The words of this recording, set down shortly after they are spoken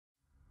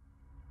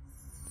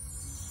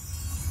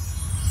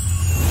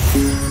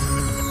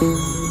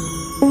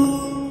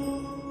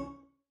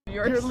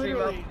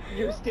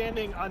You're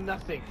standing on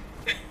nothing.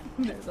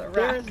 There's a rock.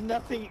 There is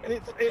nothing.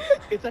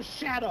 It's a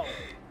shadow.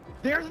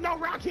 There's no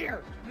rock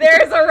here.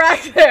 There's a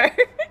rock there.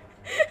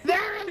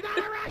 There is not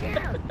a rock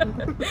here.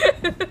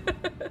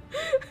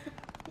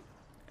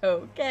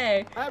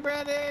 Okay. Hi,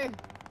 Brandy.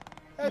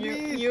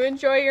 You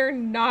enjoy your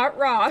not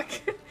rock.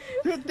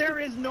 Dude, there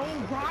is no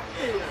rock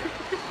there.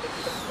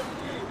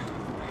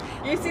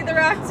 You see the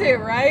rock too,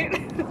 right?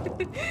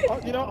 Oh,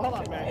 you know, hold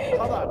on, man.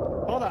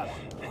 Hold on.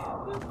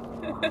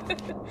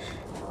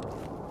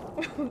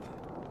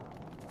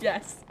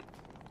 Yes.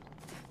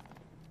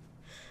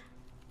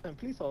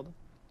 Please hold.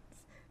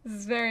 This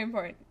is very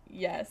important.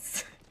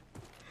 Yes.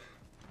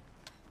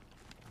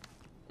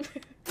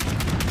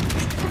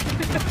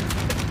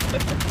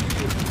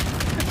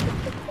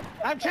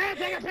 I'm trying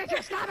to take a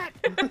picture. Stop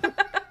it.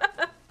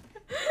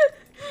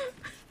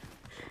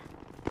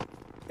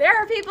 There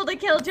are people to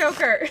kill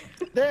Joker.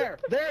 There's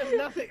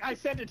nothing. I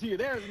sent it to you.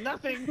 There's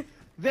nothing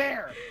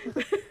there.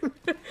 I'm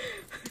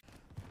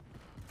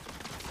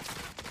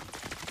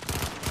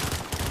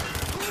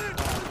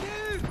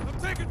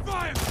taking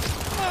fire!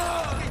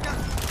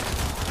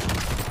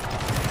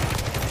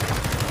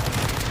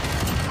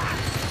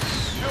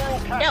 You're all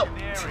cash in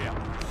the area.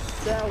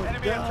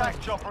 Enemy attack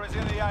chopper is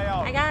in the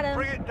AO. I got him.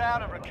 Bring it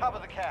down and recover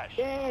the cash.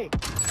 Yay.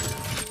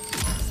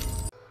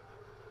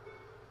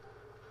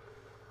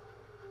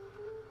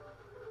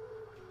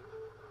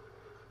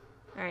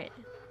 Alright.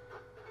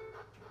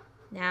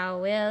 Now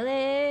will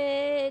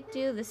it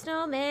do the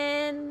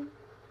snowman?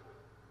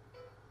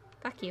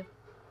 Fuck you.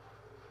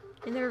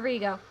 In the river you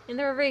go. In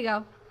the river you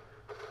go.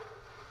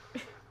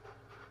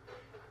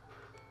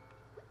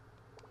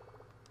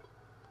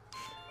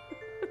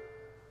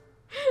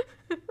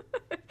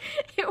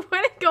 It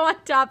wouldn't go on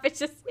top, it's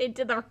just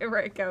into the river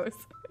it goes.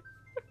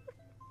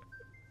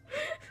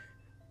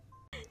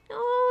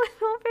 No,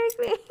 don't break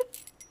me.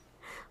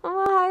 I'm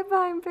gonna hide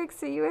behind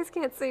Pixie. You guys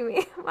can't see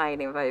me. I'm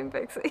hiding behind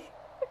Pixie.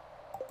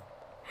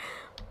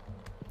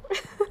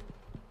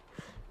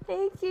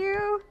 Thank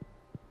you.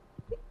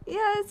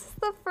 Yeah, this is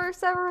the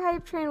first ever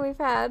hype train we've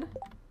had.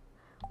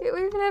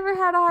 We've never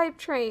had a hype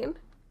train.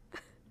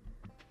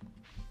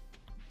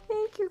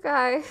 Thank you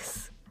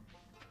guys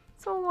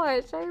so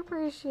much. I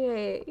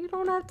appreciate it. You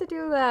don't have to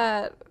do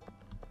that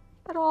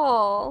at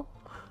all.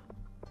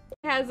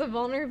 She has a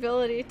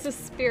vulnerability to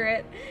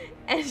spirit,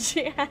 and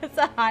she has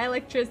a high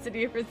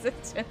electricity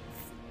resistance.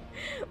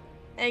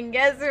 And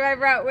guess who I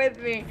brought with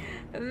me?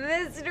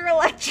 Mr.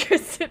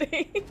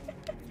 Electricity.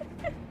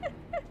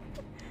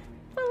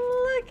 But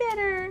look at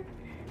her.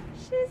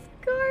 She's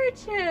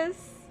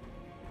gorgeous.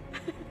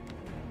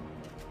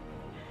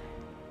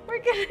 We're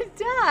gonna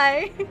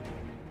die.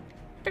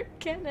 We're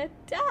gonna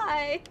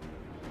die.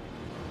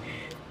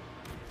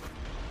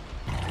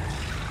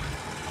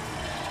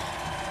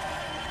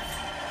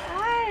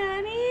 Hi,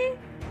 honey.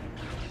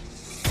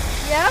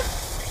 Yep.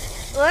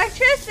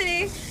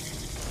 Electricity.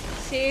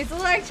 She's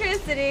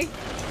electricity.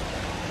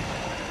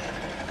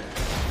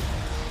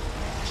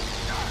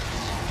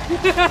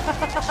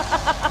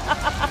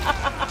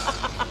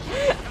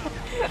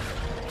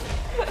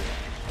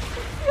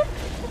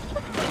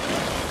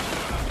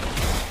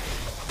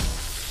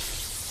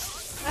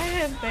 I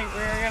didn't think we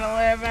were gonna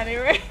live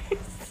anyways.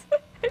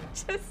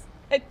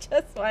 I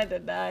just wanted to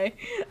die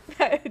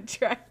by a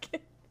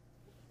dragon.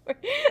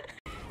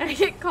 I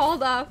get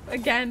called off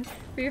again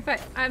for your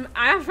fight. I'm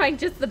fighting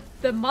just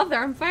the mother.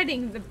 I'm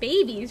fighting the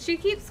babies. She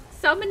keeps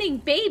summoning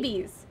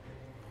babies.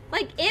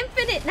 Like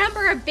infinite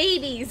number of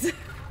babies.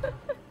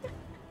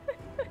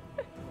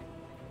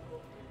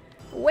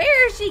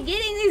 Where is she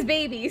getting these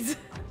babies?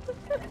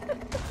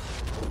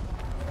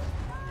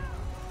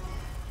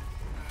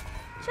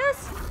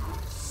 Just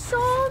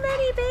so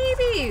many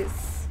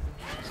babies.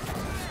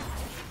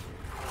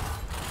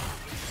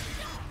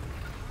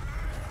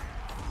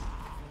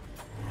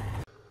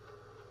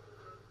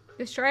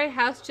 Destroy a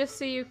house just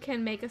so you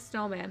can make a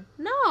snowman.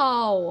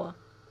 No!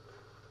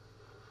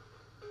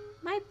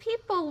 My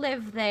people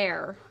live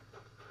there.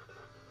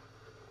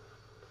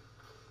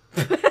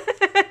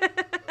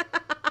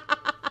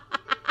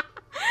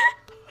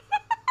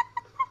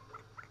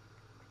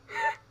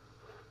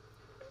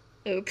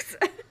 Oops.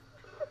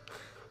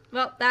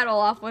 Well, that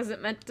Olaf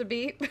wasn't meant to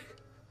be.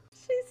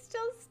 She's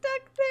still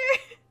stuck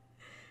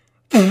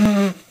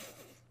there.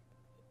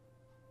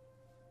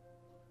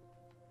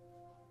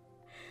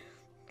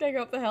 Can I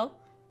go up the hill?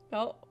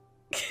 No.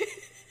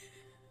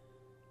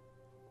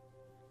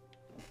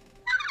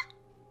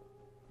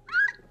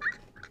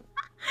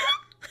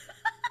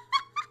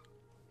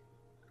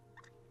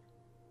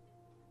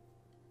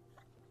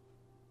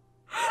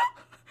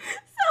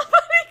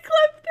 Somebody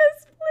clip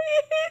this,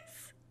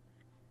 please.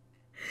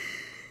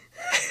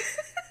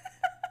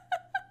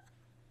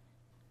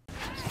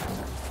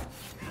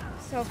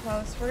 So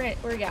close.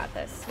 We got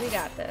this. We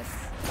got this.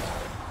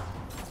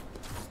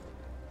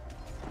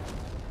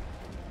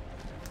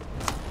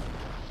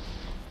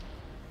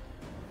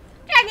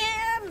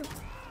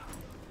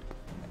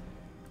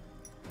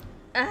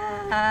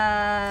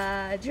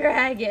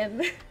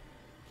 Dragon.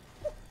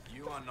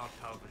 You are not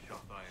how the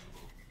shot I am.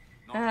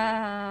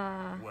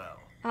 Ah. Well.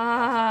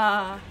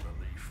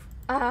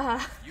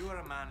 You are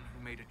a man who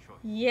made a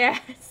choice.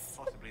 Yes.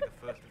 Possibly the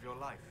first of your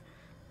life.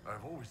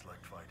 I've always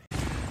liked fighting.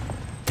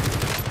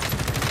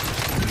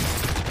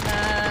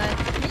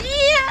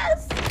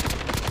 Yes.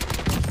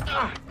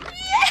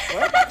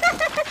 Yes.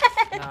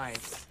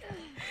 Nice.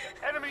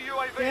 Enemy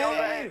UAV Nay!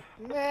 overhead.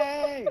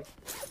 Nay!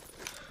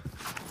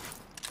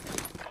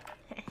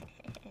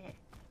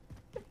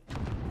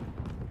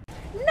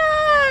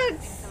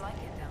 Nugs!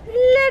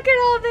 Look at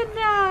all the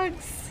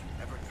nugs!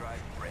 Never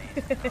tried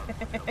brains.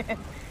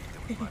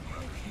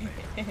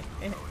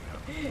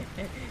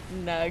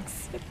 Nugs.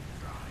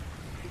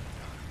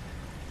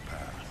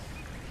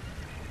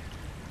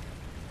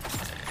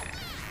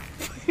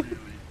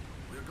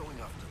 We're going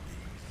after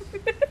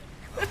these.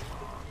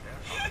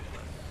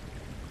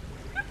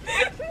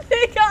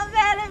 They got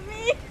mad at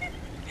me!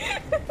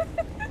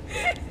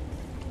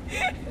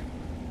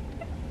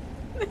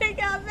 They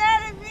got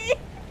mad at me!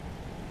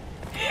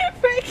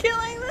 For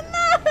killing the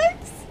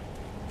nugs!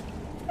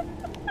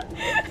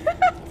 I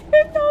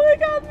didn't know they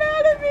got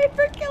mad at me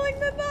for killing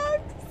the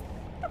nugs!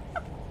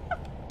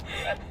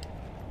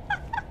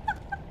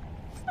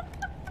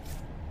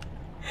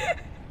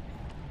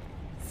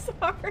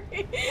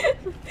 Sorry.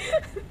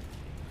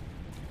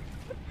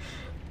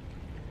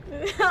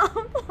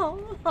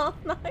 I'll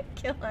not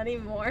kill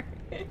anymore.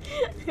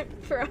 I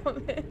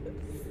promise.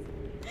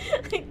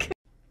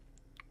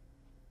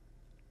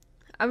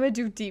 I'm gonna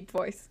do deep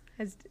voice.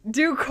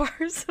 Do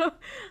Corso.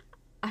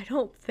 I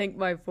don't think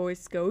my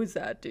voice goes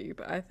that deep.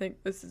 I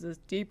think this is as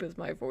deep as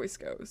my voice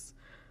goes.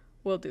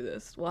 We'll do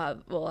this. We'll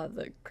have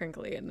the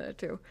crinkly in there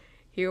too.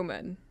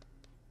 Human.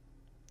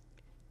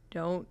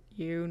 Don't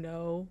you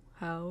know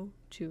how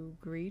to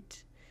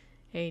greet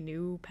a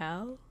new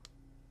pal?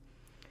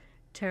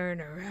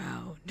 Turn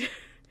around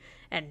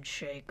and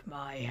shake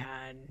my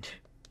hand.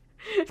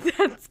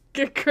 That's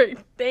great.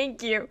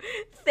 Thank you.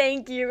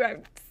 Thank you.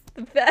 That's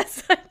the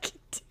best I can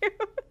do.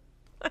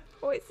 My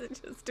voice is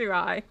just too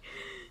high.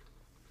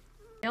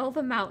 Nail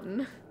the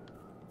mountain.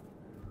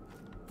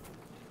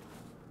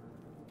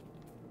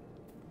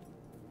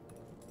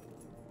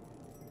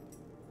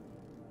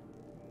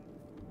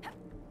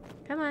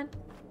 Come on.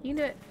 You can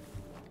do it.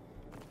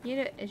 You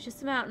can do it. It's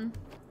just a mountain.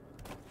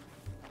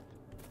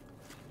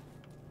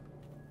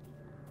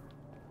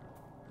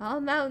 All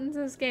mountains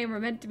in this game are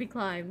meant to be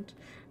climbed.